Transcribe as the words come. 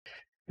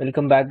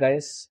Welcome back,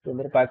 guys, to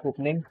another pack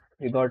opening.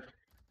 We got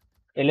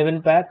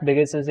 11 pack,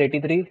 biggest is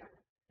 83,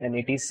 and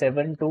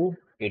 87 to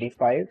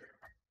 85.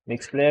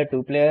 Mixed player,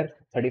 2 player,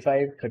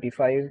 35,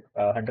 35,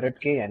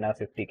 100k, and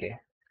 50k.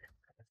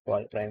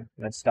 All prime.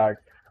 Let's start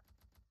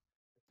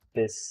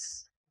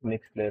this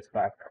mixed players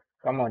pack.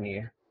 Come on,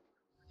 here.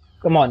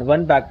 Come on,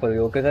 one pack for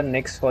you. Okay, then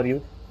next for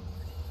you,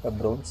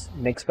 bronze.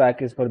 Next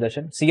pack is for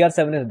Dashan.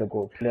 CR7 is the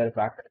goat player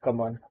pack. Come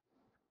on.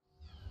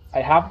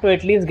 I have to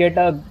at least get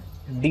a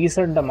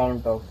decent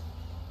amount of.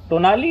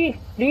 Tonali,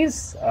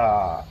 please.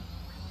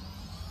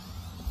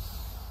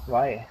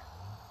 Why?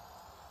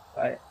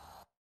 Why?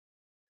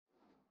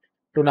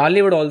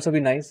 Tonali would also be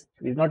nice.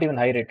 He's not even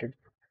high rated.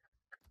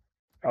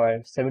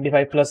 Alright,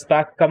 75 plus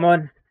pack. Come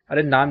on.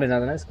 अरे नाम लेना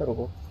था ना इसका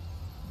रुको.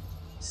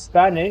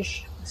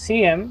 Spanish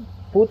CM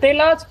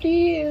Putelas,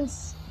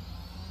 please.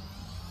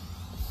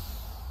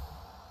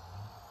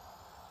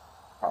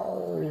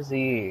 How is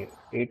he?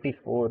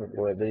 84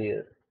 boy every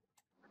year.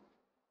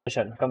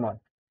 Jashan, come on.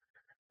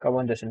 Come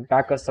on, Jashan.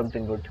 Pack us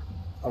something good.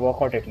 A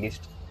walkout at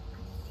least.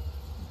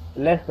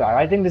 Left back.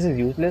 I think this is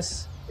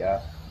useless. Yeah.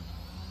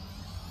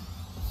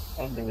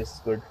 I don't think this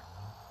is good.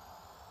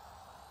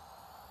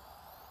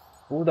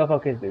 Who the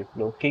fuck is this,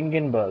 bro? King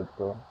in Berg,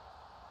 bro.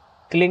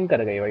 Cling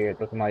कर गई भाई ये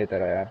तो तुम्हारी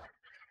तरह यार.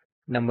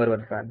 Number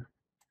 1 fan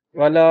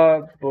वाला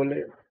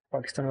बोले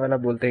पाकिस्तान वाला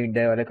बोलते हैं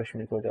इंडिया वाले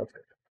कश्मीर को जॉब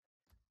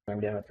करते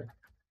इंडिया में तो.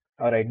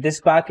 Alright, this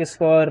pack is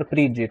for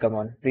Preet ji. Come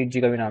on, प्रीत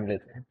जी का भी नाम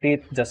लेते हैं.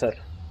 प्रीत जसर.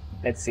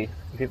 Let's see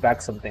if you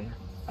pack something.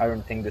 I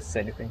don't think this is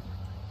anything.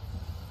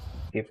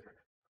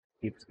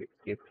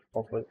 Keep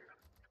offer.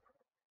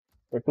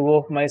 So 2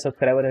 of my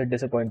subscribers have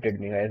disappointed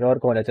me, guys. और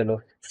कौन है?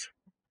 चलो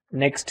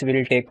next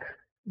we'll take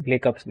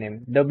Blakeup's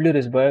name. W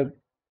Risberg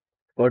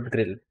got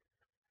grill.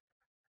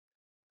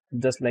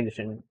 Just like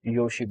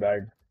Yoshi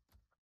bad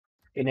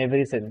in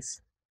every sense.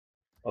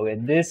 Okay,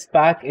 this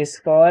pack is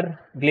for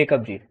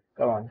Blakup G.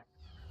 Come on,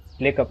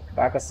 Blakup,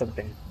 pack us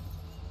something.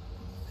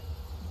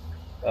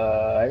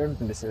 I don't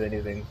think this is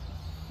anything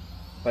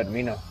for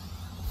me now.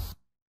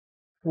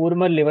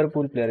 Former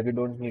Liverpool player, we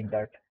don't need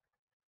that.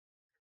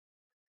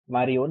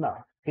 Mariona,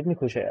 कितनी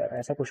खुश है यार.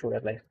 ऐसा कुछ हो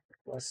रहा है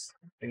बस.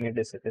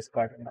 this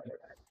card.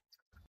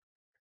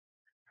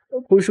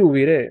 खुश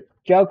हुई रे.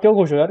 क्या क्यों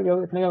खुश हो यार?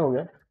 क्या इतने क्या हो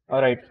गया?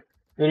 Alright.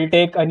 We'll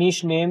take Anish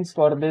names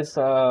for this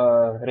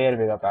rare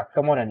Vega pack.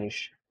 Come on, Anish.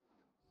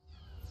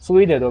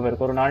 सुई दे दो मेरे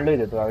को. रोनाल्डो ही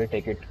दे दो. I will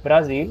take it.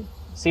 Brazil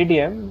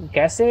CDM.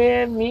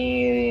 कैसे मी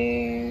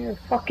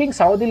fucking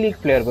Saudi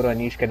league player bro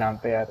Anish के नाम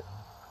पे यार.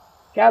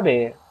 क्या बे,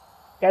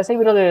 कैसे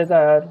भी दे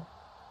देता यार.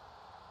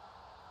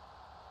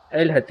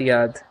 एल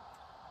हतियाद.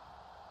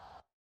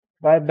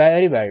 Very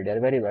bad यार,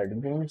 very bad.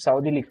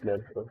 Saudi league player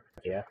bro.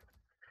 Yeah.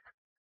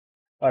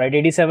 Alright,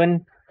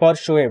 87 for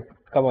Shoaib.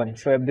 Come on,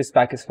 Shoaib, this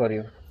pack is for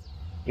you.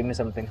 Give me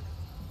something.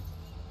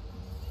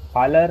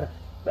 Haller,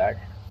 bad,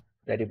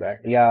 very bad.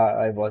 Yeah,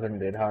 I wasn't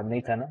there. हाँ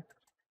नहीं था ना.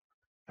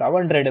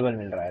 कावन tradable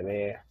मिल रहा है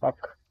बे.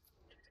 Fuck.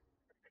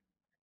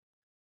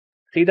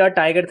 सीधा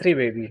Tiger 3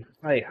 baby.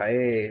 Hi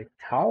hi.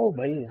 How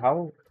भाई? How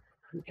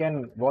you can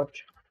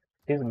watch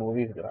his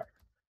movies bro?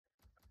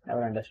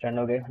 Never understand.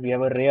 Okay, we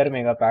have a rare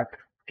mega pack.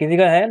 किसी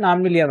का है? नाम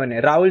नहीं लिया मैंने.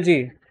 Rahul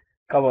ji.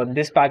 Come on,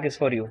 this pack is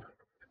for you.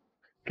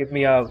 Give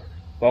me a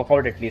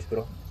walkout at least,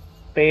 bro.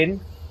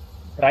 Pain.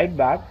 Right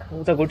back.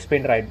 Who's a good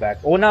spin right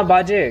back? Ona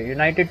Baje,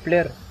 United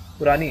player.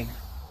 पुरानी.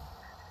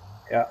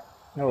 Yeah.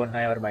 No,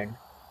 never mind.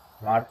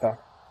 मारता.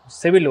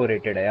 उससे भी low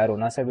rated है यार.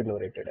 ओना से भी low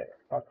rated है.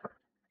 Fuck.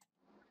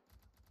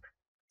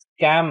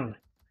 Cam.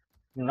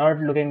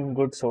 Not looking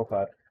good so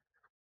far.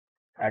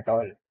 At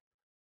all.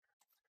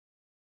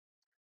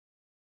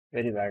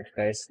 Very bad,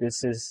 guys.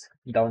 This is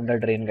down the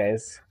drain,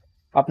 guys.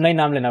 अपना ही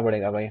नाम लेना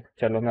पड़ेगा भाई.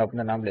 चलो मैं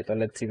अपना नाम लेता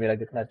हूँ. Let's see मेरा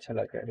कितना अच्छा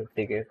लगा है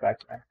 50k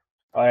pack में.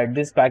 Alright,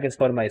 this pack is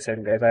for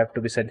myself, guys. I have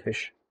to be selfish.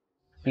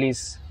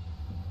 Please,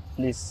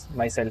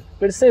 myself.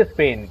 फिर से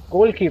Pain,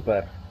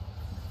 goalkeeper.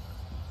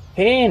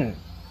 Pain.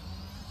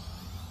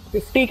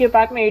 50k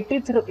pack में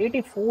 83,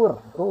 84.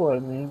 Bro,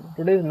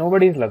 today is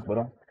nobody's luck,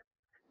 bro.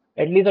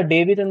 At least a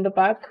David in the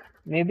pack,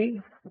 maybe.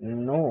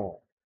 No.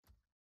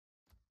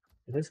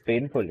 This is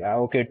painful. Yeah,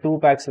 okay. 2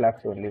 packs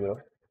left only, bro.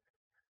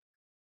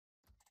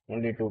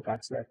 Only 2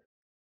 packs left.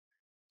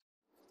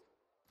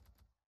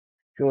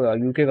 Show है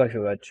UK का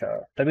show है. अच्छा,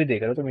 तभी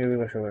देख रहे हो तुम. यूके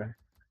का शो है.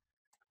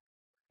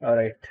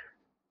 Alright,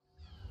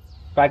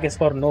 pack is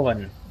for no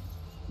one.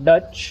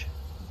 Dutch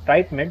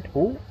right mid.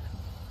 Who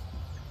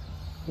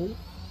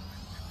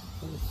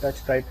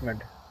Dutch right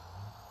mid.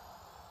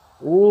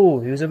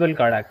 Oh, usable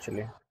card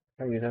actually.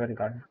 Usable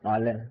card.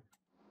 Malan.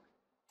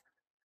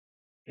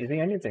 Is he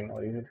anything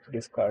or is it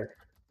discard?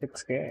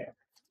 6k.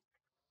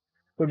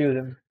 Could use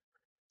him.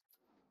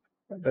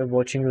 I'm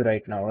watching you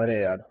right now.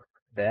 अरे यार.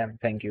 Damn,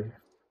 thank you.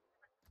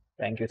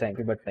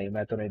 But नहीं,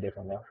 मैं तो नहीं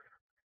देखूंगा.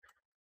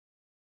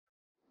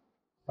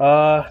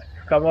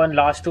 Come on,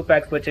 last 2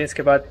 packs बचे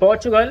इसके बाद.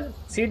 Portugal,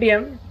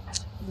 CDM,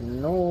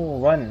 no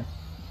one.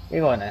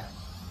 ये कौन है?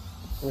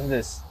 Who's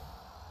this?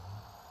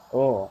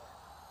 Oh,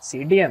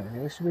 CDM.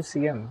 Used to be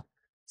CM.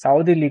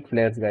 Saudi league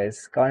players,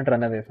 guys. Can't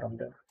run away from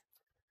them.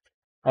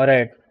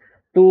 Alright,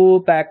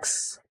 2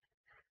 packs.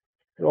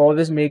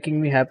 Always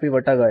making me happy.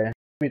 What a guy.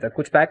 अभी तक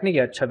कुछ pack नहीं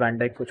किया अच्छा van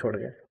Dyke को छोड़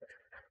के.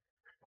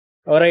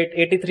 Alright,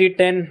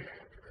 8310.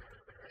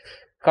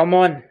 Come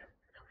on.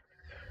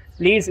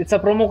 Please, it's a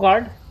promo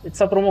card.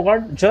 It's a promo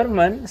card.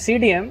 German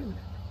CDM.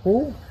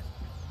 Who?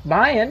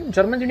 Bayern.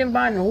 German CDM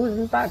Bayern. Who is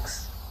in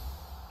packs?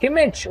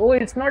 Kimmich. Oh,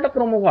 it's not a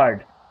promo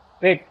card.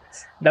 Wait.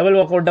 Double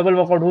walkout. Double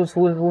walkout.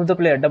 Who's the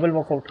player? Double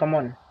walkout. Come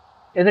on.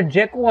 Is it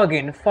Dzeko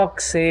again?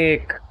 Fuck's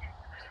sake.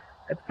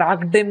 I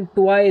packed him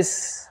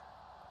twice.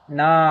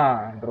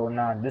 Nah, bro.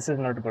 Nah. This is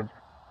not good.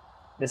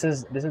 This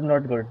is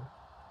not good.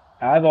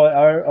 I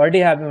already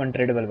have him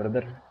untradeable,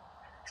 brother.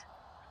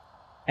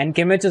 And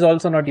Kimmich is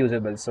also not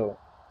usable, so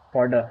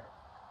fodder.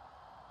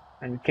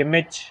 And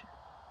Kimmich,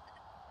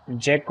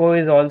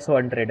 Dzeko is also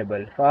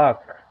untradeable.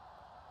 Fuck.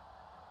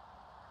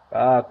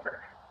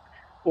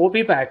 OP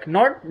pack,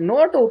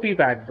 not OP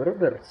pack,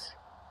 brother.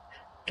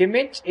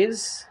 Kimmich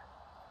is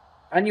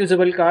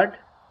unusable card,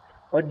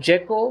 और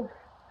Dzeko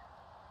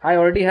I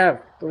already have,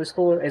 तो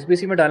इसको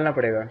SBC में डालना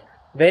पड़ेगा.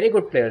 Very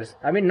good players.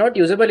 I mean, not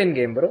usable in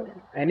game, bro.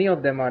 Any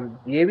of them are.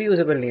 ये भी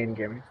usable नहीं in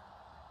game.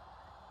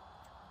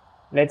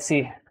 Let's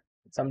see.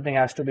 Something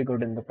has to be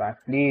good in the pack,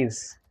 please.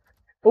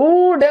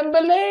 Ooh,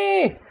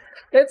 Dembele!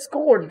 Let's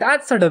go.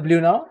 That's a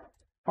W now.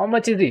 How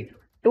much is he?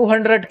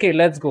 200k.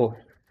 Let's go.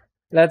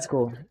 Let's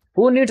go.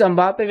 Who needs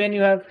Mbappe when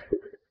you have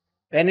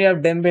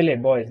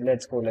Dembele, boys?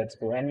 Let's go.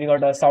 And we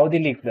got a Saudi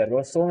league player.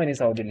 There so many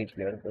Saudi league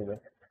players over.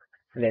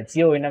 Let's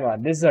see.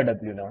 This is a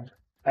W now.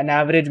 An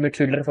average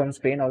midfielder from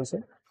Spain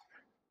also.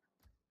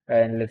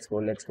 And let's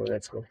go.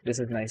 This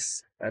is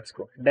nice. Let's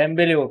go.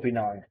 Dembele OP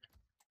now.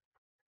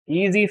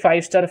 Easy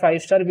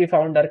 5-star. We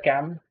found our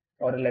cam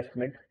or a left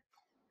mid.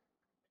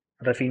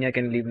 Rafinha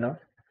can leave now.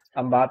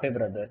 Mbappe,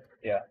 brother.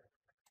 Yeah.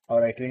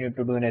 Alright, we need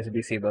to do an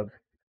SBC bug.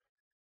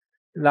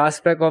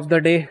 Last pack of the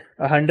day.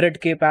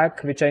 100k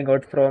pack, which I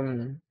got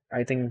from,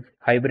 I think,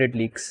 Hybrid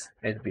Leaks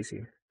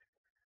SBC.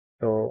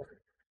 So,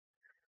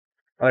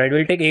 alright,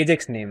 we'll take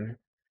Ajax name.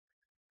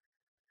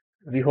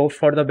 We hope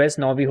for the best,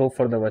 now we hope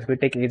for the worst. We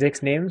take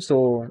Ajax name,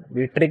 so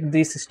we trick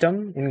the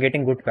system in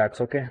getting good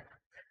packs, okay?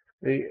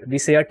 We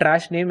say a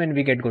trash name and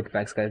we get good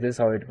packs, guys. This is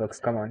how it works.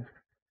 Come on.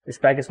 This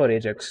pack is for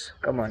Ajax.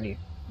 Come on.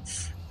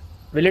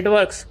 Will it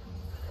works?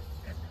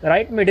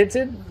 Right mid, it's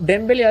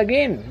Dembele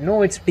again.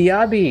 No, it's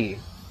Diaby.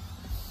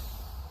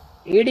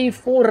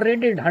 84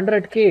 rated,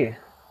 100k.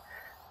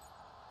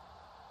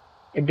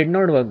 It did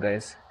not work,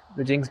 guys.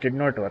 The jinx did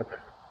not work.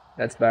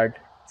 That's bad.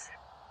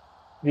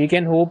 We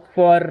can hope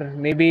for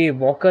maybe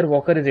Walker.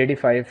 Walker is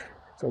 85,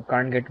 so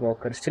can't get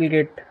Walker. Still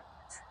get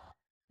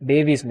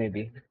Davies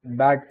maybe.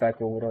 Bad pack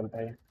overall,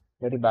 bhai.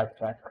 Very bad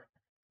pack.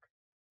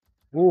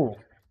 Ooh,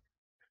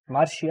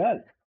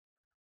 Martial.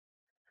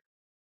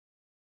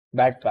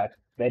 Bad pack.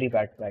 Very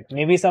bad pack.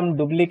 Maybe some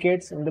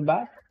duplicates in the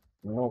back?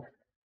 No.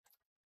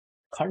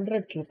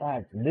 100k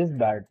pack. This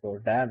bad though.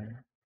 Damn.